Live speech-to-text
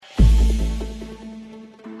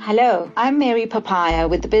Hello, I'm Mary Papaya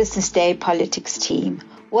with the Business Day Politics team.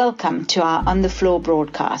 Welcome to our On the Floor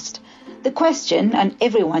broadcast. The question on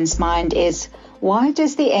everyone's mind is, why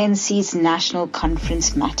does the ANC's National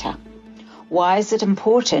Conference matter? Why is it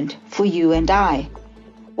important for you and I?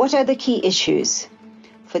 What are the key issues?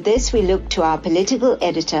 For this, we look to our political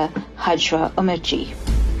editor, Hajra Umarji.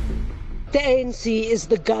 The ANC is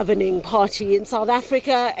the governing party in South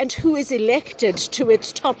Africa, and who is elected to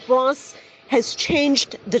its top brass has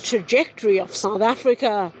changed the trajectory of South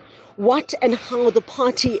Africa. What and how the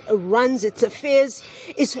party runs its affairs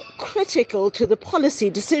is critical to the policy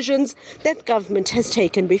decisions that government has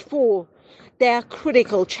taken before. There are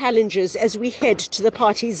critical challenges as we head to the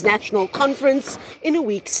party's national conference in a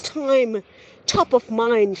week's time. Top of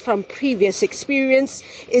mind from previous experience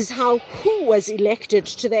is how who was elected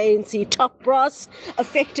to the ANC top brass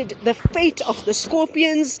affected the fate of the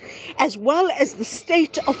Scorpions, as well as the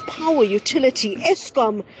state of power utility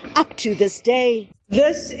Eskom up to this day.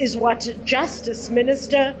 This is what Justice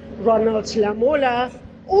Minister Ronald Lamola,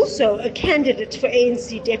 also a candidate for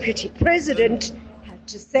ANC Deputy President, had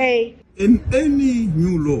to say. In any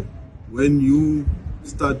new law, when you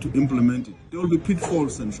start to implement it, there will be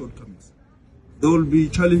pitfalls and shortcomings. There will be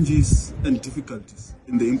challenges and difficulties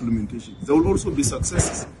in the implementation. There will also be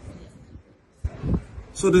successes.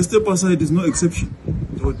 So the step aside is no exception.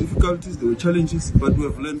 There were difficulties, there were challenges, but we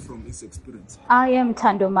have learned from this experience. I am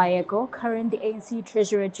Thando Mayeko. Current ANC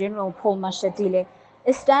Treasurer General Paul Mashatile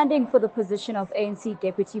is standing for the position of ANC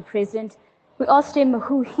Deputy President. We asked him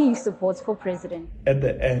who he supports for president. At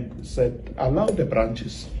the end, he said, allow the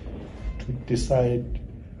branches to decide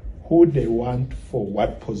who they want for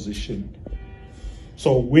what position.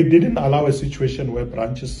 So we didn't allow a situation where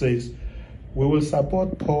branches says, we will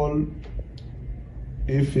support Paul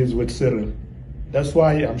if he's with Cyril. That's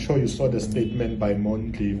why I'm sure you saw the statement by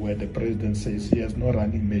Mondli where the president says he has no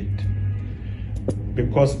running mate.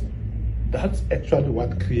 Because that's actually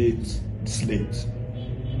what creates slates.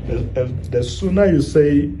 The sooner you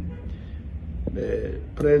say the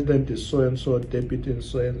president is so-and-so, deputy is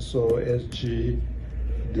so-and-so, SG,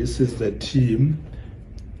 this is the team,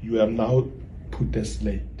 you have now put a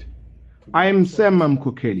slate. I am Sam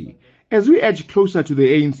Mkokeli. As we edge closer to the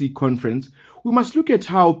ANC conference, we must look at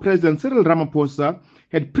how President Cyril Ramaphosa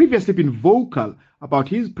had previously been vocal about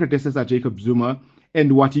his predecessor Jacob Zuma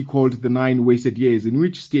and what he called the 9 wasted years in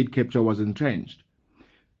which state capture was entrenched.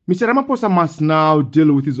 Mr. Ramaphosa must now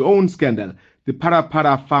deal with his own scandal, the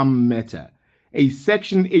Para farm matter. A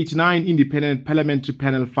Section 89 independent parliamentary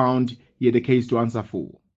panel found he had a case to answer for.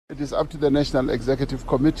 It is up to the National Executive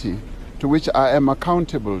Committee, to which I am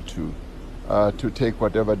accountable to take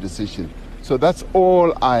whatever decision. So that's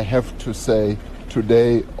all I have to say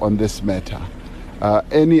today on this matter.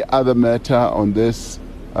 Any other matter on this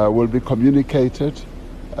will be communicated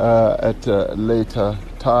at a later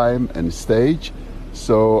time and stage.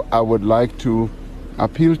 So I would like to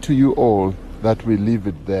appeal to you all that we leave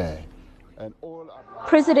it there.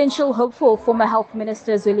 Presidential hopeful former Health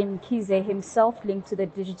Minister Zweli Mkhize himself linked to the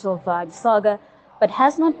Digital Vibe saga, but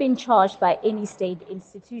has not been charged by any state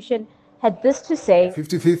institution, had this to say.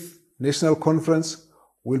 55th National Conference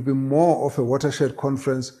will be more of a watershed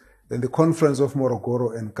conference than the Conference of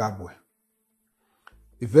Morogoro and Kabwe.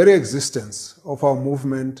 The very existence of our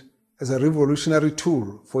movement as a revolutionary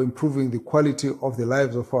tool for improving the quality of the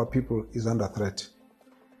lives of our people is under threat.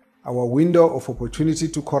 Our window of opportunity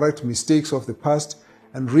to correct mistakes of the past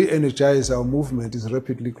and re-energize our movement is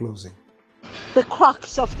rapidly closing. The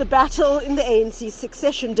crux of the battle in the ANC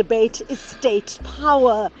succession debate is state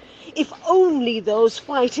power. If only those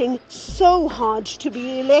fighting so hard to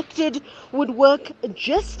be elected would work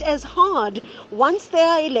just as hard once they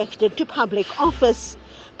are elected to public office.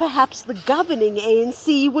 Perhaps the governing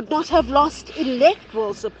ANC would not have lost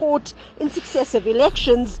electoral support in successive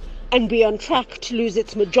elections and be on track to lose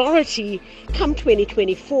its majority come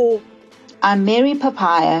 2024. I'm Mary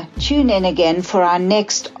Papaya. Tune in again for our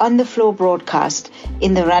next On the Floor broadcast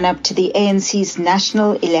in the run-up to the ANC's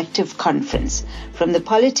National Elective Conference. From the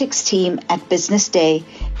politics team at Business Day,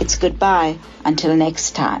 it's goodbye until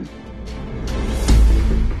next time.